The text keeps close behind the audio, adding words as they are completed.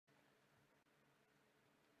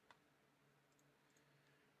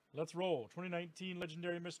Let's roll. 2019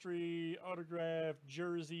 Legendary Mystery Autograph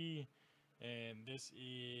Jersey. And this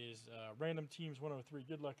is Random Teams 103.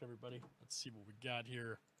 Good luck, everybody. Let's see what we got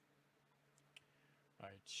here. All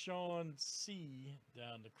right, Sean C.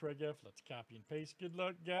 down to Craig F. Let's copy and paste. Good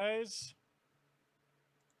luck, guys.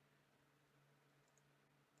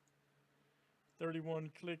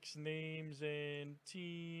 31 clicks, names, and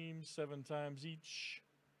teams, 7 times each.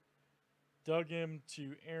 Dug him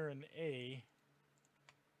to Aaron A.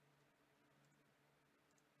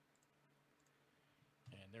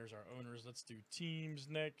 And there's our owners. Let's do teams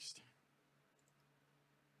next.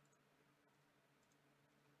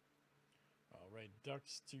 All right,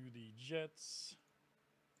 Ducks to the Jets.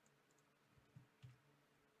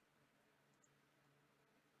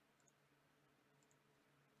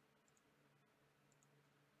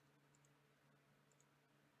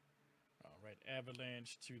 All right,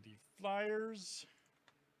 Avalanche to the Flyers.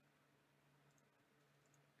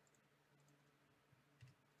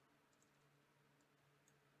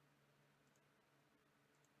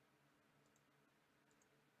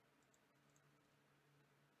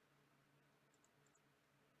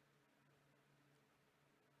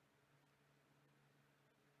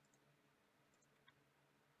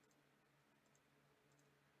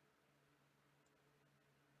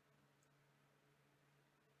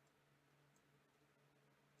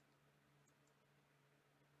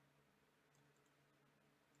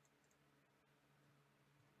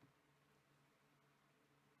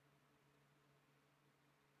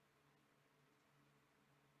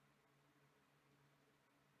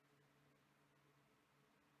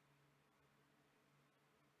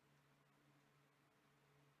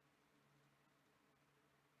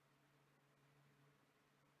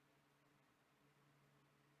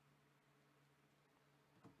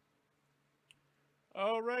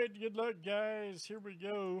 All right, good luck, guys. Here we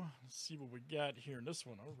go. Let's see what we got here in this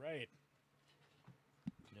one. All right.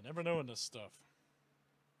 You never know in this stuff.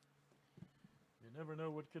 You never know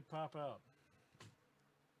what could pop out.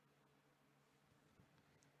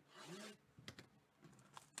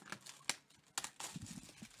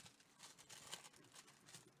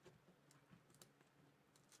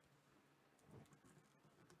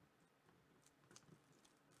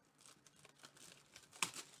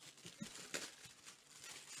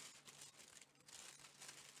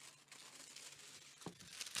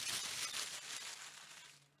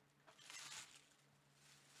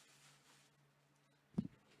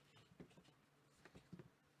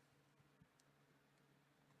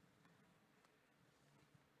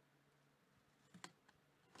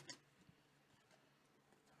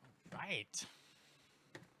 Right.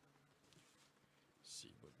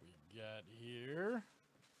 See what we got here.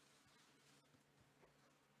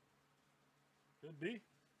 Could be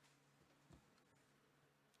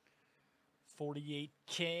 48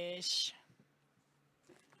 cash.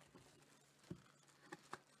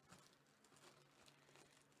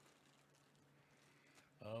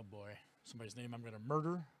 Oh boy, somebody's name I'm gonna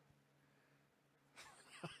murder.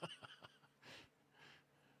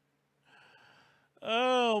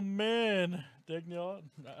 Oh man, Dagnall,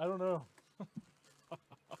 I don't know. Where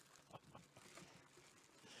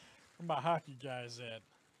my hockey guys at?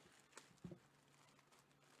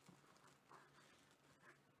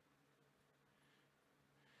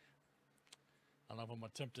 I don't know if I'm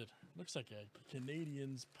tempted. Looks like a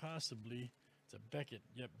Canadians, possibly. It's a Beckett.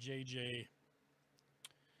 Yep, JJ.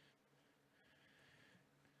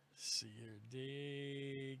 Let's see here,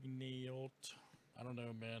 Dagnall. I don't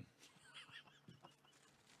know, man.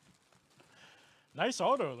 Nice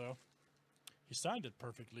auto, though. He signed it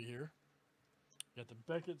perfectly here. Got the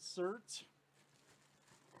Beckett cert.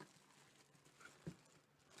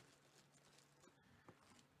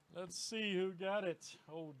 Let's see who got it.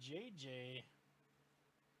 Oh, JJ.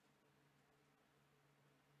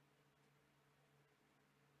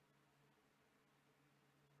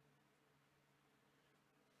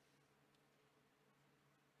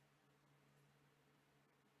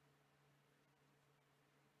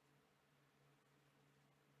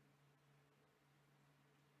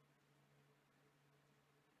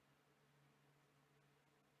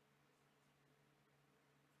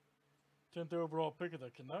 Tenth overall pick of the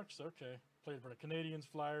Canucks. Okay. Played for the Canadians,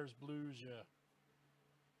 Flyers, Blues. Yeah.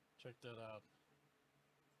 Check that out.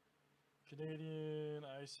 Canadian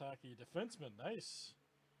ice hockey defenseman. Nice.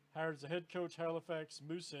 Hired as a head coach, Halifax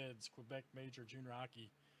Mooseheads, Quebec Major Junior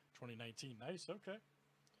Hockey 2019. Nice. Okay.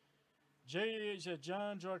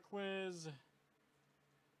 John Jarquez.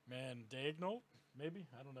 Man, Dagnall? Maybe?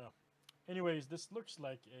 I don't know. Anyways, this looks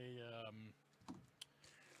like a...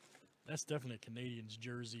 that's definitely a Canadians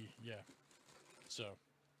jersey. Yeah. So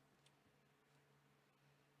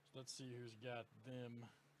Let's see who's got them.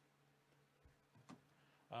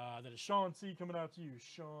 That is Sean C. coming out to you.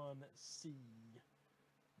 Sean C.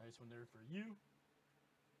 Nice one there for you.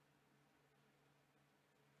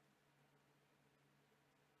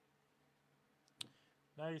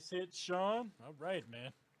 Nice hit, Sean. All right,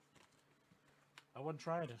 man. I wasn't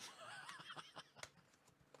trying to.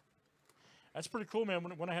 That's pretty cool, man.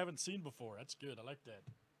 One I haven't seen before. That's good. I like that.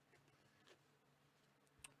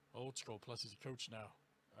 Old school. Plus, he's a coach now.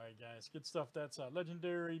 All right, guys. Good stuff. That's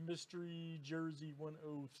Legendary Mystery Jersey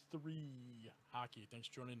 103 Hockey. Thanks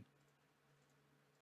for joining.